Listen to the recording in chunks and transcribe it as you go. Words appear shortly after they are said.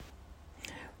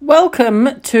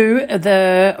Welcome to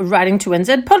the Riding to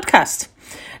NZ podcast.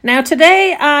 Now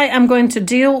today I am going to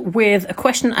deal with a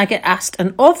question I get asked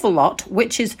an awful lot,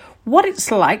 which is what it's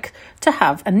like to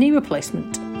have a knee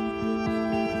replacement.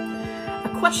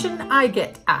 A question I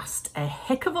get asked a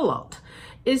heck of a lot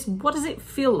is what does it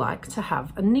feel like to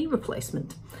have a knee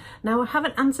replacement? Now I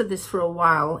haven't answered this for a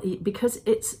while because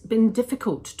it's been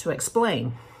difficult to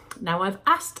explain. Now I've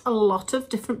asked a lot of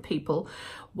different people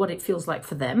what it feels like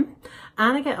for them,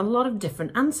 and I get a lot of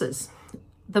different answers.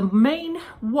 The main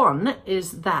one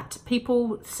is that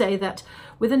people say that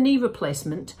with a knee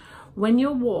replacement, when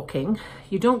you're walking,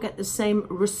 you don't get the same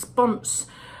response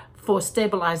for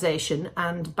stabilization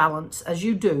and balance as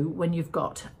you do when you've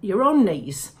got your own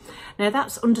knees. Now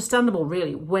that's understandable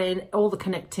really when all the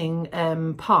connecting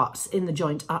parts in the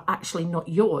joint are actually not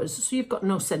yours, so you've got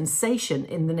no sensation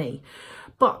in the knee.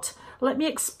 But let me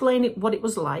explain what it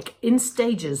was like in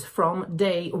stages from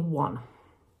day one.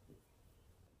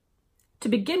 To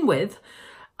begin with,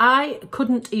 I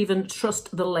couldn't even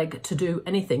trust the leg to do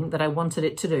anything that I wanted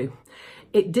it to do.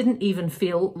 It didn't even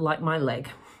feel like my leg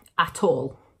at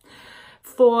all.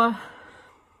 For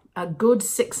a good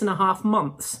 6.5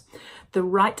 months, the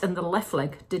right and the left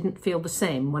leg didn't feel the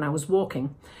same when I was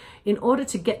walking. In order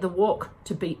to get the walk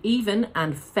to be even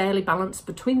and fairly balanced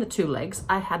between the two legs,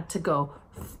 I had to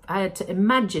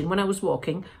imagine when I was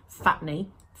walking, fat knee,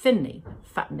 thin knee,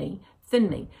 fat knee, thin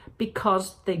knee,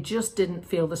 because they just didn't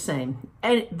feel the same.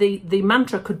 And the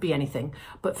mantra could be anything,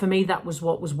 but for me that was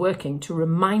what was working to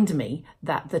remind me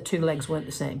that the two legs weren't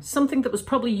the same. Something that was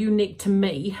probably unique to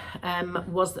me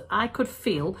was that I could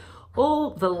feel all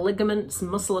the ligaments,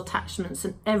 muscle attachments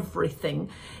and everything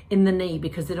in the knee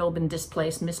because they'd all been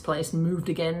displaced, misplaced, moved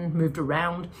again, moved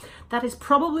around. That is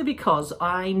probably because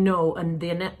I know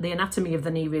the anatomy of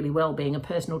the knee really well, being a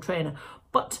personal trainer.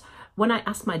 But when I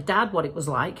asked my dad what it was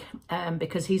like,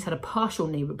 because he's had a partial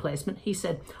knee replacement, he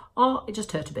said, oh, it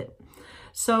just hurt a bit.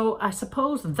 So I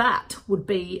suppose that would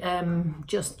be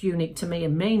just unique to me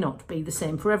and may not be the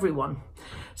same for everyone.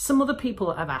 Some other people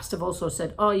that I've asked have also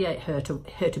said, oh yeah, it hurt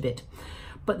a bit.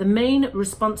 But the main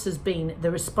response has been the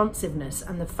responsiveness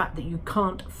and the fact that you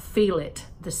can't feel it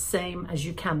the same as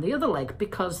you can the other leg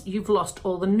because you've lost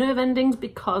all the nerve endings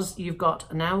because you've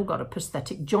now got a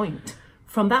prosthetic joint.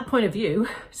 From that point of view,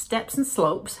 steps and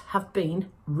slopes have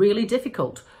been really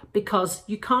difficult because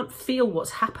you can't feel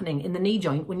what's happening in the knee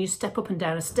joint when you step up and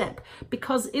down a step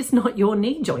because it's not your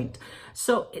knee joint.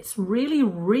 So it's really,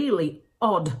 really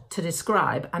odd to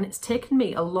describe, and it's taken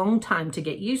me a long time to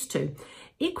get used to.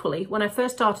 Equally, when I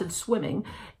first started swimming,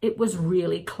 it was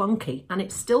really clunky, and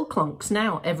it still clunks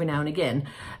now every now and again.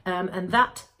 And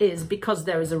that is because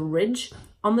there is a ridge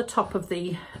on the top of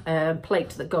the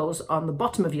plate that goes on the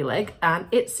bottom of your leg, and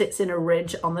it sits in a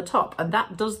ridge on the top, and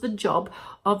that does the job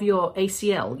of your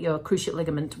ACL, your cruciate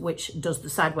ligament, which does the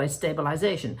sideways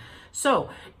stabilization. So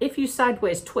if you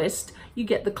sideways twist, you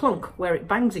get the clunk where it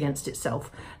bangs against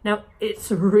itself. Now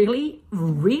it's a really,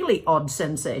 really odd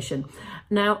sensation.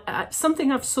 Now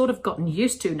something I've sort of gotten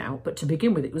used to now, but to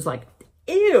begin with it was like,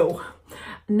 ew.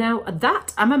 Now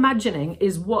that I'm imagining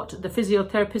is what the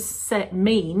physiotherapists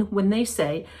mean when they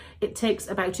say it takes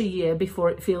about a year before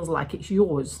it feels like it's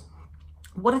yours.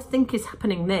 What I think is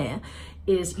happening there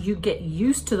is you get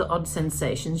used to the odd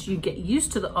sensations, you get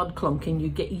used to the odd clunking, you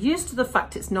get used to the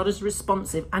fact it's not as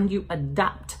responsive, and you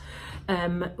adapt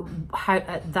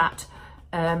that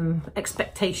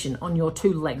expectation on your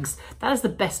two legs. That is the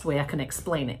best way I can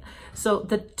explain it. So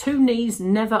the two knees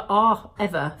never are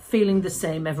ever feeling the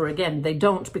same ever again. They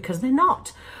don't, because they're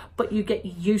not. But you get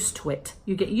used to it.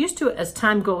 You get used to it as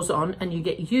time goes on, and you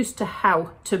get used to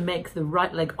how to make the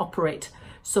right leg operate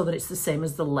so that it's the same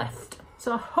as the left.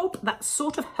 So I hope that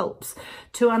sort of helps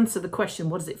to answer the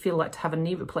question, what does it feel like to have a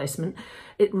knee replacement?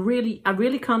 I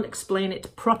really can't explain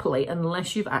it properly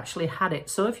unless you've actually had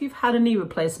it. So if you've had a knee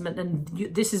replacement and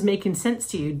this is making sense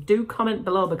to you, do comment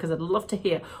below because I'd love to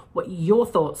hear what your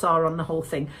thoughts are on the whole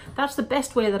thing. That's the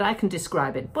best way that I can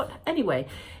describe it. But anyway,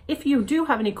 if you do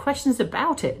have any questions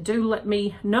about it, do let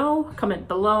me know, comment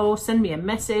below, send me a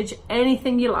message,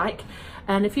 anything you like.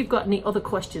 And if you've got any other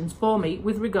questions for me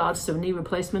with regards to a knee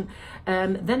replacement,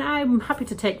 then I'm happy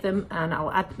to take them and I'll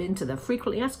add them into the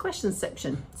frequently asked questions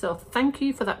section. So thank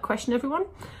you for that question, everyone.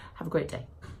 Have a great day.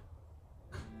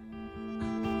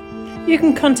 You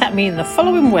can contact me in the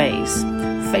following ways: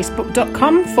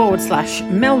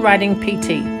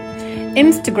 facebook.com/melridingpt,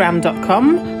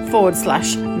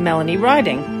 instagram.com/Melanie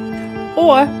Riding,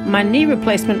 or my knee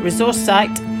replacement resource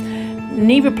site,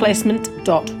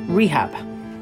 kneereplacement.rehab.